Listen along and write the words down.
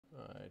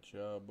Alright,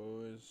 y'all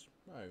boys.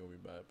 Probably gonna be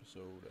by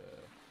episode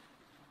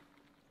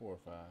 4 or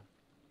 5.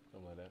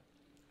 Something like that.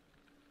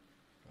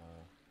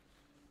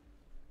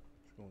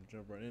 Just gonna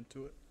jump right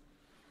into it.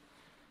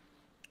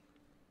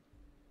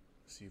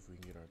 See if we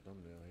can get our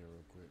thumbnail here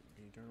real quick.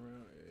 Can you turn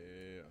around?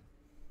 Yeah.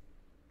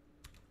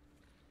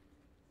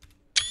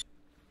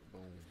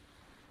 Boom.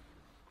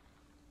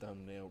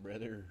 Thumbnail,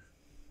 brother.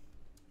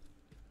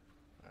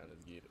 Alright,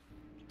 let's get it.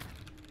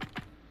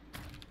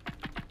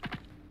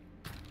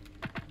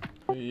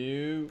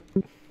 You.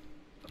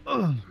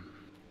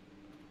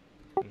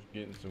 Just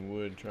getting some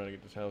wood, trying to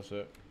get this house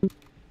up.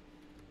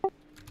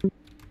 I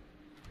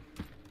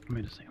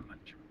made a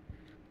sandwich.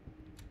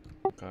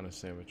 What kind of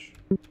sandwich?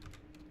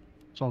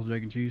 Sausage,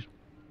 egg, and cheese.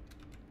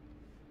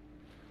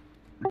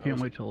 I can't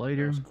wait till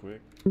later. That was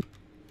quick.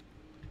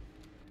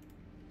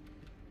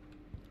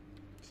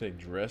 Say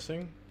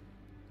dressing?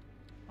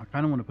 I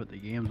kind of want to put the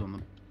yams on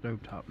the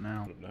stovetop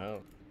now. No.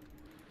 Is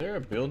there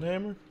a build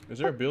hammer? Is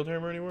there a build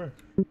hammer anywhere?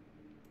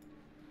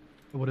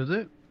 What is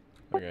it?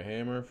 Like a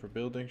hammer for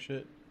building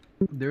shit?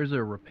 There's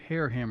a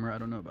repair hammer. I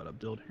don't know about a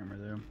build hammer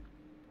though.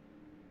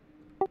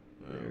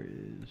 There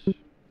is.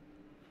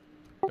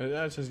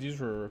 That says used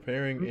for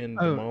repairing and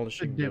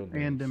demolishing buildings.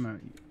 And demo.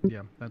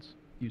 Yeah, that's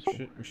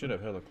useful. We should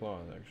have hella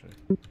claws,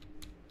 actually.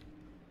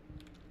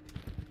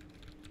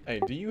 Hey,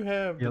 do you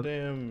have the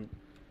damn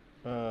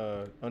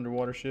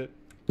underwater shit?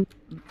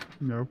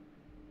 No.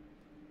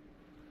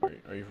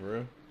 Are you for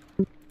real?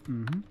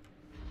 Mm-hmm.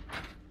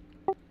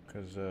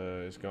 Because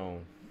it's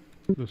gone.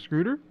 The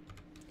scooter?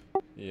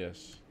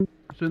 Yes.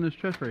 It's in this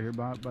chest right here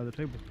by the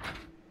table.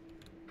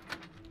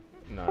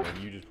 Nah,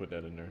 you just put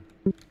that in there.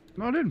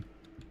 No, I didn't.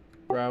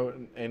 Bro,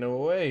 ain't no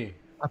way.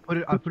 I put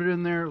it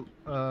in there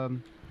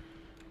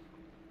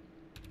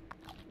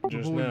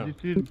Just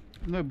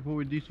now. Before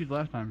we DC'd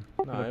last time.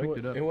 Nah,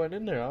 it wasn't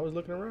in there. I was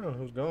looking around. It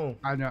was gone.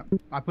 I know.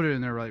 I put it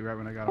in there right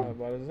when I got I home. was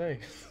about to say.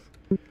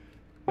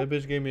 That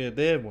bitch gave me a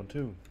dead one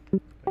too.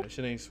 That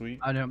shit ain't sweet.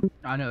 I know.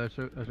 That's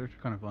actually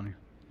kind of funny.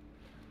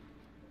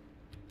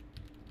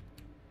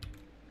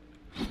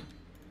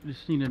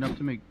 Just need enough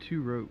to make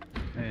 2 rope,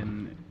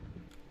 and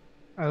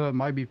it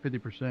might be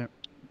 50%.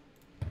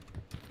 That's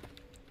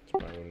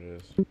probably what it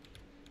is.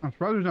 I'm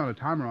surprised there's not a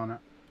timer on it.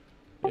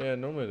 Yeah,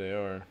 normally they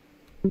are.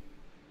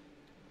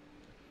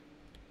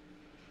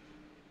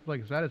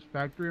 Like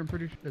satisfactory, I'm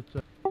pretty sure it's.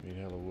 Need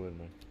hella wood,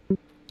 man.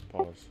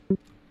 Pause.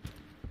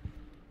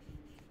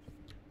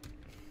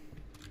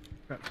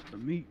 That's the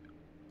meat.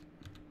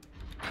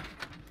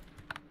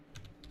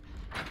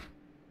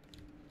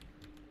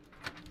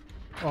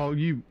 Oh,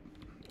 you.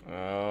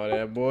 Oh,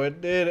 that boy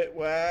did it!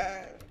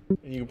 Wow.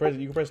 And you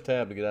can press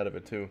tab to get out of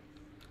it too.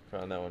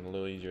 Found that one a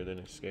little easier than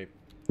escape.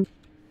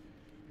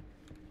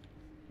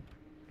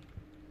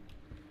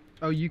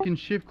 Oh, you can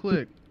shift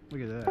click.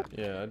 Look at that.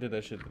 Yeah, I did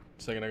that shit the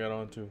second I got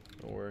on too.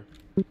 Don't worry.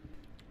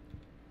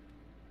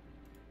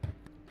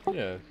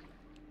 Yeah,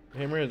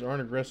 hammerheads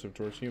aren't aggressive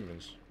towards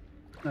humans.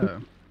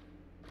 Oh.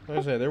 Like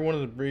I said, they're one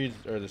of the breeds,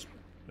 or the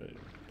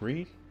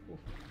breed?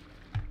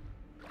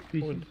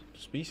 Species.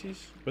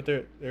 Species? But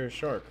they're a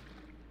shark.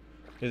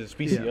 Is it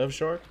species of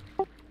shark?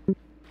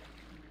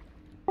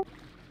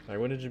 Like,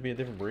 wouldn't it just be a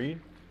different breed?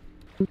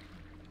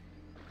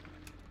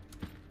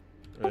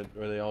 Or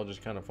they all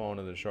just kind of fall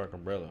under the shark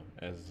umbrella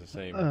as the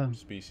same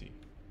species?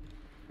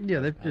 Yeah,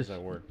 they've How does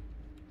that work?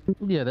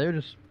 Yeah, they're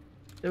just.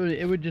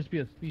 It would just be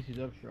a species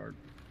of shark.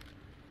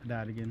 I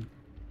died again.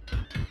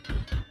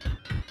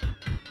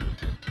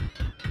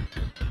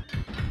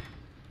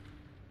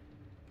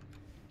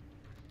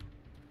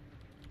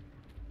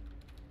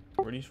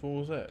 Where these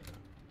fools at?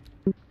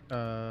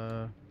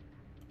 To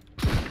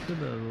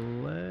the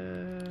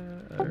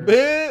left.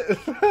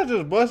 Bitch! I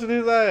just busted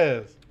his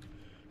ass.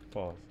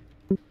 Pause.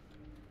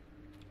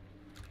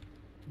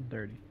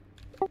 Dirty.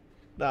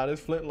 Nah, this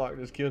flintlock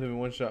just killed him in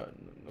one shot.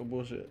 No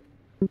bullshit.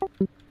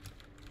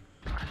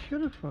 I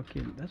should have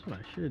fucking. That's what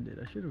I should have did.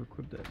 I should have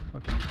equipped that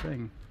fucking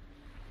thing.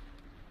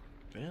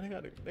 Man, they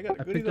got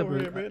the goodies over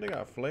here, man. They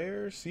got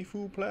flares,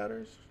 seafood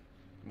platters,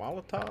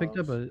 Molotovs. I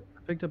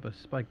picked up a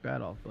spiked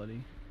bat off,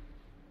 buddy.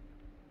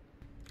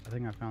 I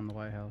think I found the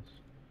White House.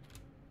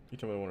 You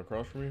talking about the one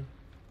across from you?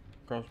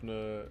 Across from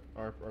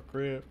our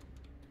crib?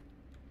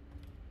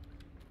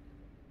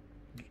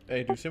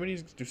 Hey, do some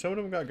of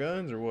them got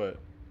guns or what?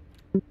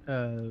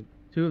 2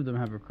 of them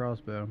have a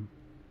crossbow,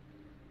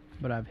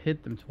 but I've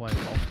hit them twice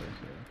also.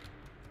 So.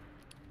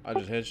 I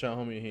just headshot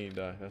homie and he ain't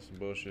die. That's some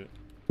bullshit.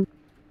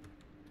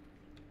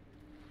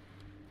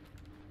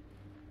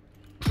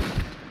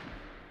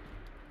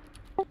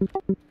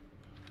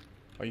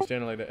 Are you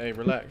standing like that? Hey,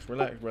 relax,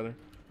 brother.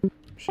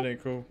 Shit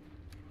ain't cool.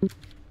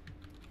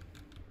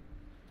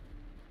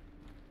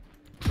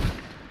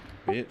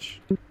 Bitch.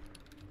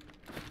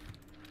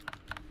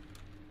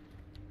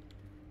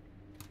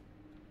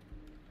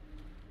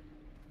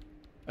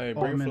 Hey,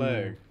 bring a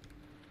flag.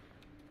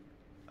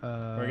 Or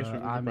I guess we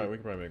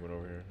can probably make one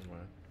over here.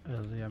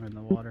 Yeah, I'm in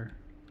the water.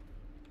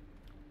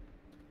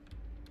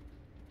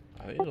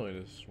 I think there's only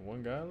this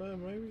one guy left,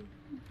 maybe.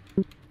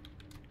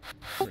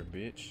 Come here,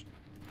 bitch.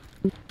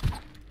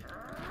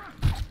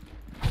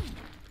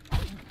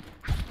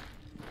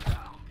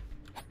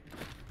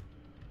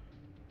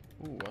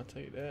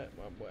 Take that,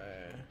 my boy.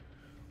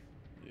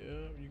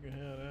 Yep, you can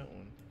have that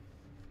one.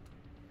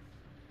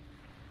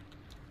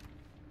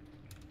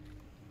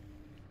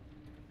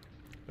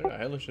 I got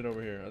hella shit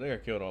over here. I think I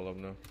killed all of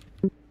them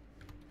though.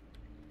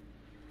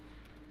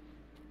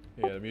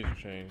 Yeah, the music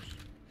changed.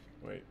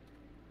 Wait.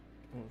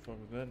 What the fuck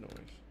was that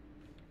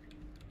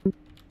noise?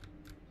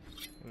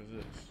 What is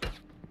this?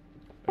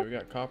 Hey, we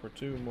got copper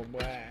too, my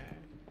boy.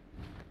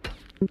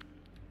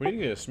 We need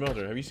to get a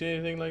smelter. Have you seen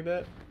anything like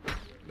that?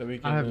 That we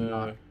can, I have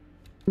not.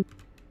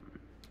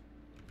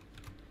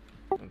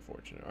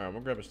 Unfortunate. Alright, I'm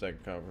gonna grab a stack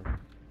of copper.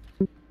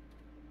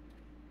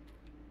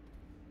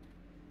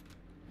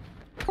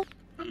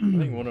 I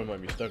think one of them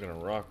might be stuck in a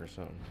rock or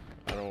something.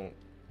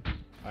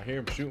 I hear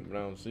him shooting, but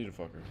I don't see the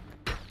fucker.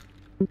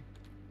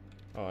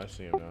 Oh, I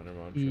see him now. Never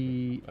mind. I'm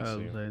tripping. I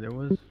see him. There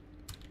was.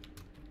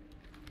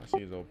 I see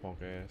his old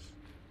punk ass.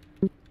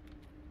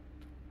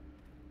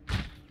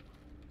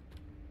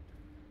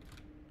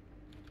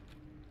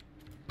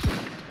 I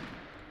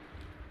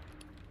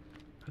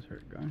just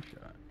heard a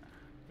gunshot.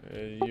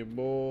 Hey, your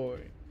boy.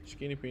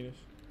 Skinny penis.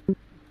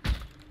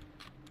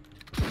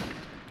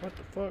 What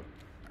the fuck?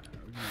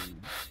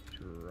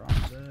 Drop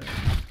that.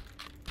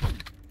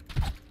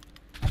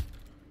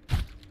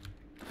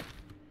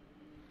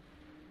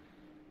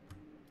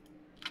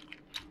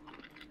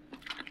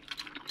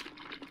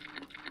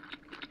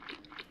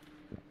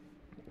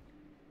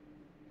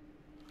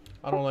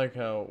 I don't like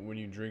how when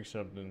you drink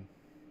something,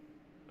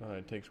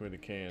 it takes away the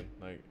can.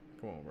 Like,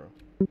 come on, bro.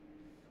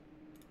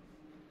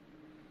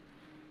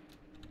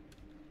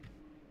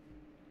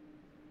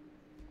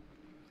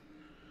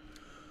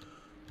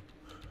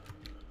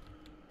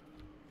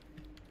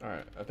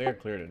 Alright, I think I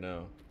cleared it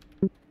now.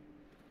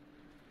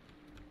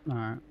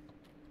 Alright.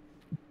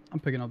 I'm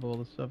picking up all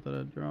the stuff that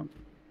I dropped.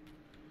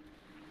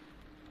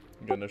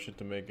 You got enough shit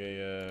to make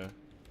a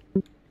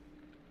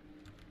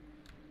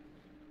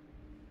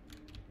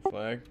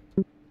flag?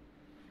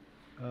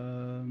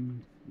 Let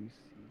me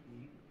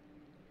see.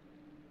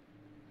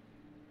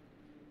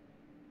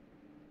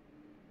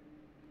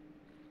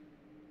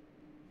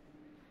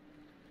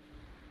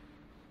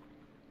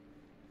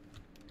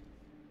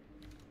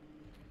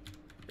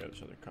 Grab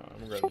this other I'm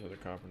gonna grab this other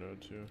copper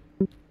node too.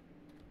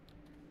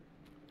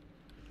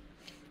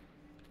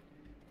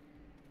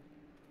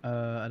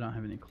 I don't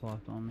have any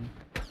cloth on me.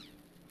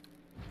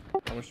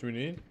 How much do we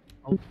need?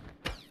 Oh,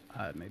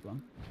 I made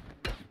one.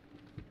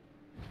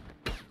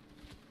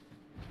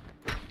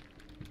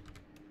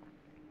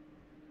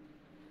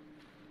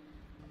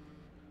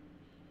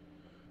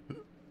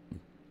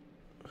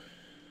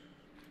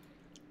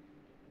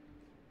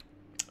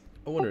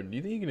 I wonder, do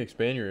you think you can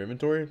expand your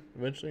inventory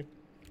eventually?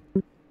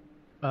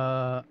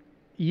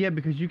 Yeah,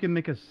 because you can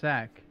make a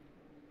sack,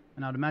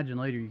 and I'd imagine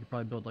later you could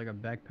probably build like a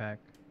backpack.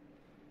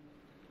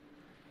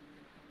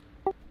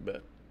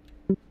 Bet.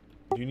 Do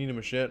you need a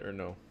machete or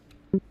no?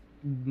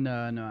 No,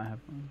 I have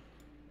one.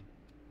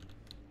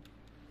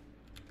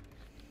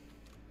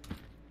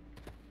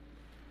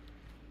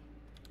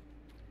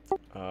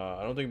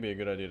 I don't think it'd be a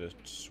good idea to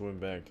swim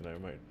back tonight.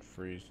 We might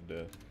freeze to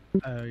death.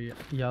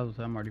 Yeah,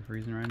 I'm already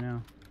freezing right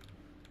now.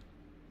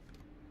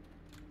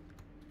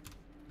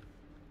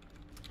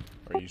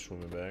 Are you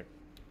swimming back?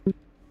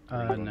 Or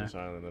are you on No. this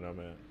island that I'm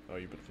at? Oh,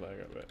 you put the flag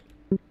up at.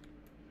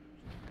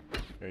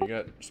 Here, you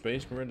got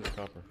space? We're in this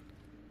copper.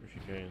 If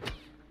you can.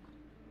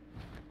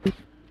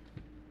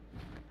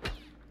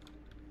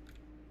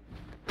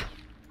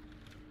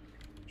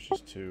 It's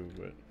just two,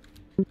 but...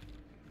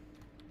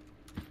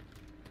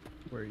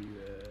 Where are you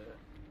at?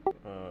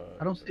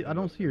 I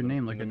don't see your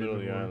name like I did in the middle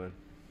of the before. island.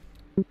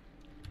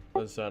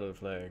 Other side of the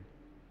flag.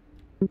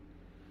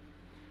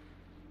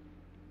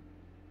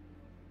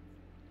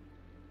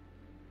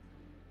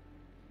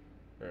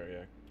 Alright,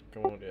 yeah.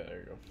 Come on, yeah, there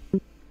you go.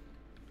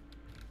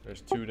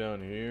 There's two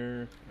down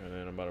here, and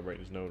then I'm about to break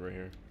this node right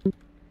here.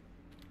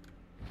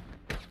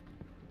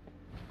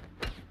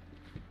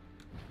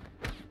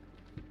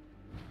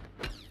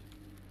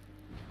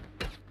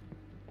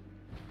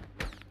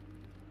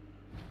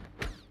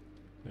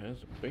 Yeah,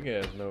 that's a big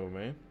ass node,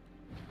 man.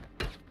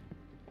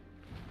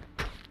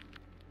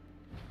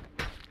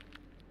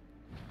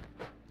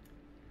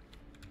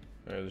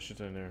 Alright, there's shit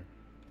in there.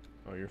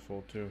 Oh, you're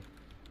full too.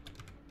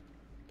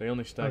 They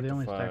only stacked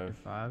to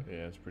 5.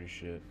 Yeah, it's pretty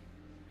shit.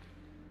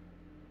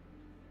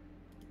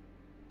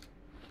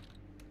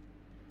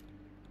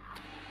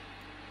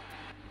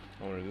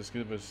 I wonder, does this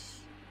give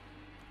us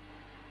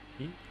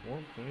heat,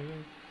 warmth,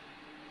 anything?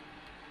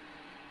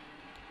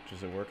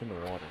 Does it work in the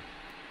water?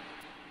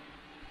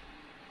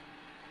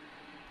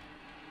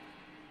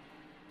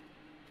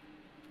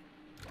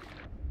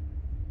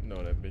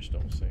 No, that bitch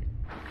don't sink.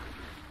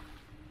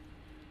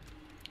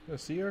 A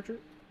sea urchin?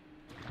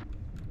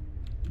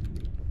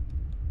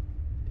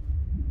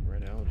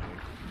 Red algae.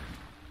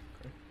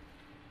 Okay.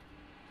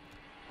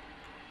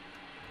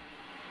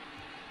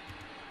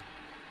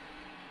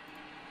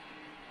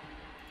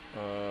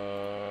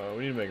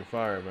 We need to make a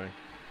fire, man.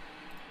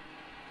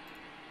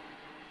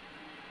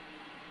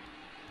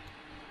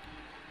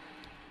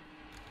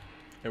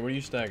 Hey, what are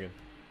you stacking?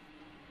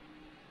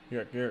 You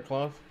got carrot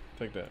cloth?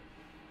 Take that.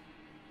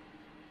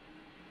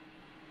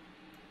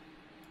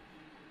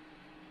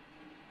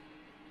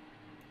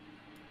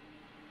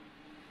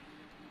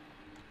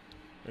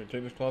 Hey,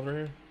 take this cloth right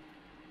here.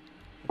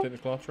 Take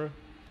this cloth, Troy.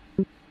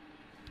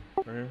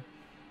 Right here.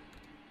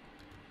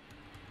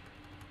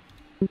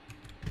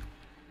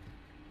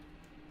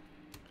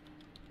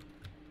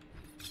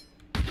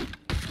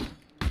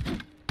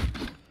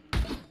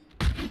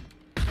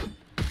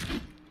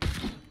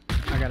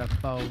 I got a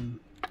phone.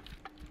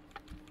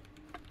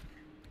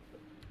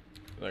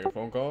 Like a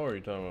phone call, or are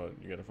you talking about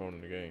you got a phone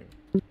in the game?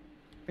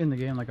 In the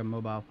game, like a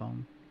mobile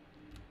phone.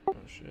 Oh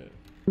shit.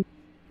 I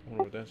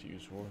wonder what that's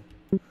used for.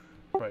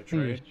 Probably I think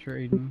trade. it's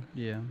trading.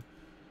 Yeah.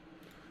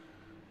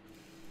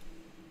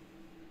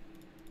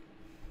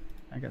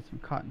 I got some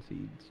cotton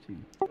seeds too.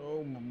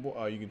 Oh, my boy.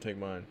 Oh, you can take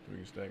mine. We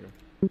can stack them.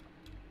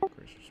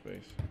 Create some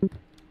space.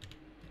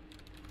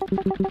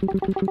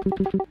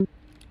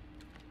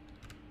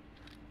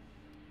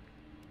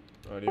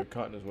 Do you have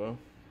cotton as well?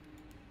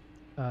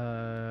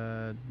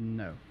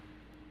 No.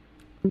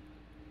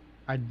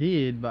 I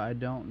did, but I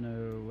don't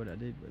know what I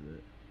did with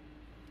it.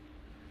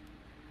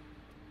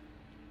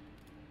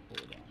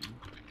 Hold on.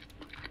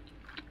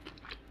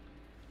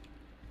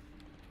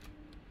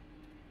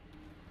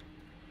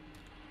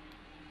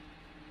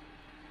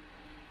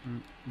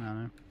 I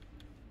don't know.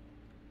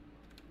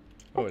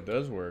 Oh, it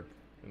does work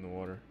in the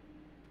water.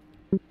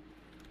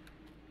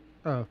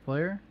 Oh,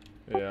 flare?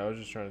 Yeah, I was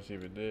just trying to see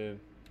if it did.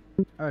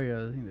 Oh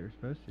yeah, I think they were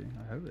supposed to.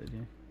 I hope they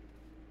do.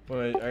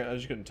 Well, I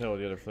just couldn't tell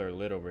the other flare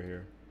lit over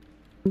here.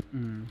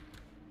 Mm.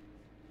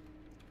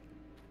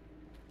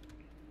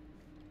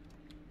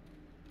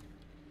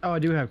 Oh, I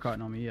do have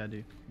cotton on me. Yeah, I do.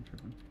 I'm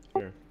tripping.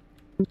 Here.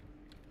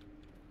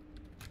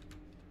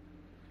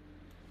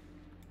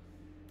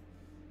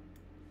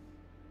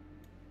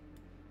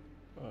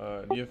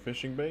 Do you have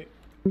fishing bait?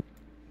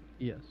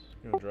 Yes.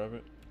 You wanna drop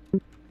it?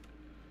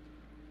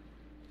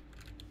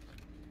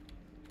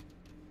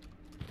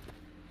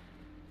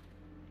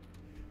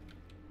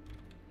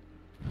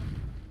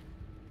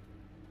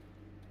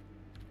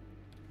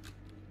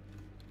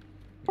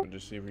 We'll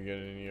just see if we get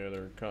any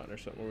other cotton or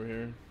something over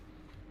here.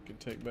 Can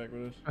take back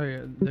with us. Oh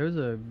yeah, there was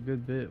a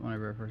good bit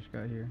whenever I first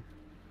got here.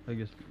 I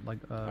guess like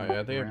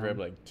I think I grabbed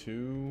like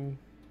 2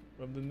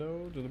 of the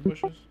nodes of the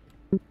bushes.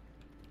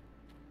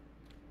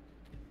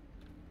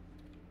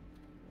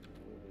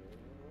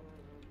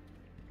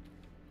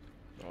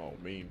 Oh,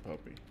 mean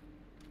puppy.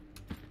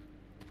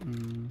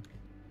 Mm.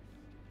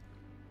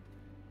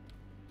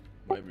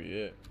 Might be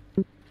it.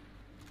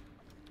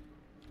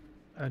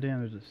 Oh damn,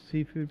 there's a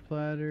seafood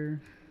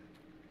platter.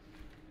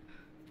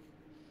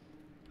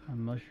 A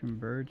mushroom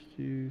bird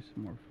stew,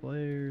 some more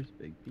flares,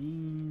 baked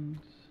beans.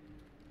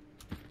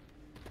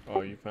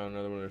 Oh, you found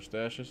another one of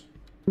their stashes?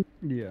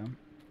 Yeah.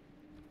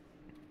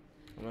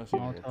 I'm not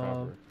seeing more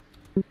copper.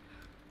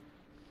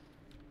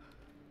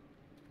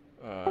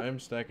 I am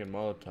stacking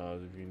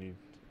Molotovs if you need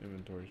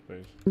inventory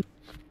space.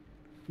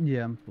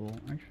 Yeah, I'm full.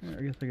 Actually,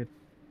 I guess I could.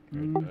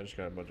 I just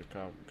got a bunch of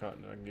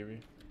cotton I can give you.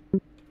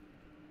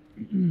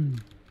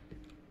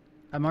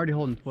 I'm already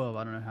holding 12.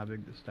 I don't know how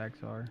big the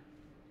stacks are.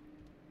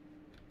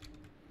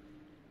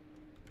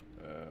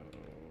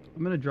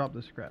 I'm gonna drop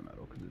the scrap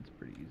metal because it's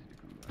pretty easy to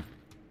come by.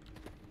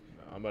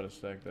 No, I'm about to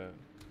stack that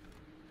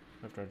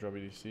after I drop you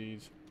these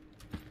seeds.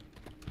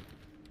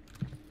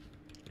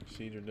 These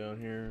seeds are down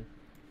here.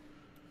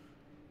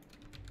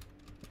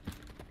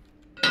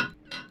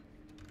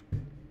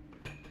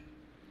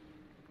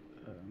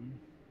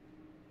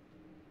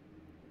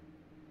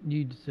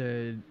 You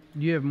said,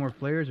 do you have more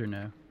flares or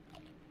no?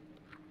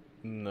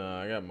 No,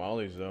 I got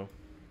mollies though.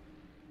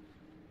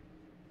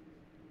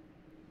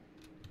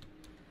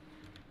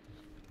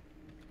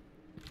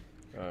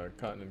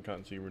 Cotton and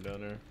cottonseed were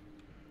down there.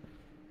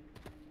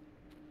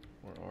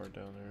 Or are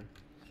down there.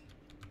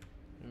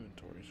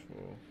 Inventory's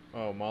full.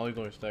 Oh, molly's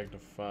only stacked to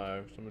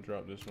 5, so I'm gonna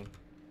drop this one.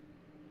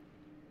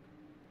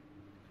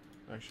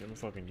 Actually, I'm gonna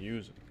fucking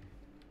use it.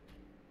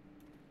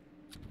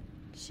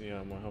 See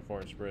how far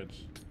it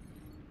spreads.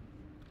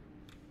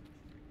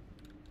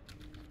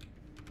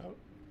 Oh.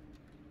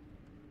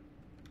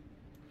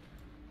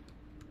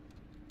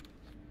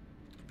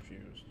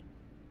 Confused.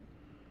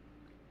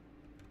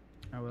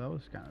 Oh, well, that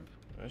was kind of.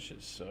 That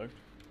shit sucked.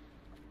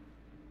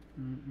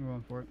 We're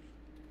going for it.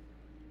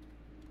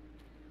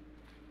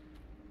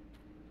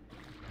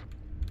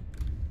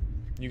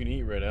 You can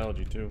eat red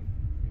algae too.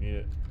 You need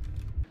it.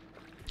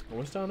 Oh,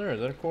 what's down there?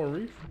 Is that a coral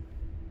reef?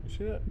 You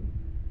see that?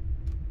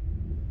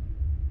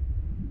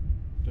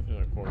 Definitely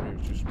not a coral reef.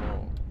 It's too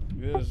small.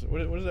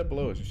 What is that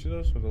below us? You see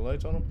those with the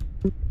lights on them?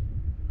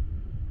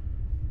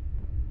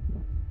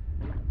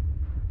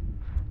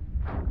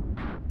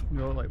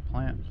 They look like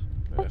plants.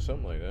 Yeah,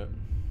 something like that.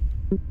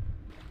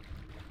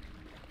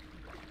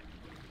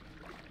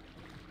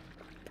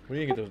 We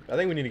need to get those. I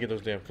think we need to get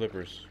those damn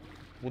flippers.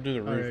 We'll do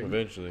the roof Alright.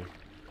 eventually.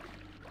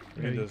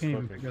 We need you those can't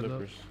even fucking pick those up.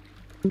 flippers.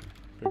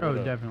 Pick Oh, what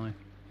up? definitely.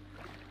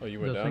 Oh, you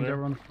went Those down things there?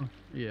 over on the floor?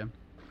 Yeah.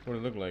 What did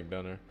it look like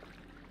down there?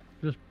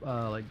 Just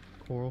like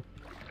coral.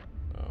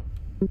 Oh.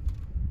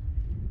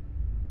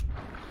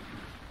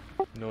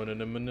 No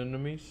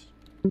enemies?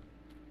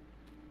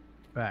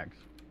 Facts.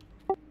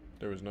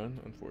 There was none?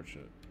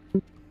 Unfortunate.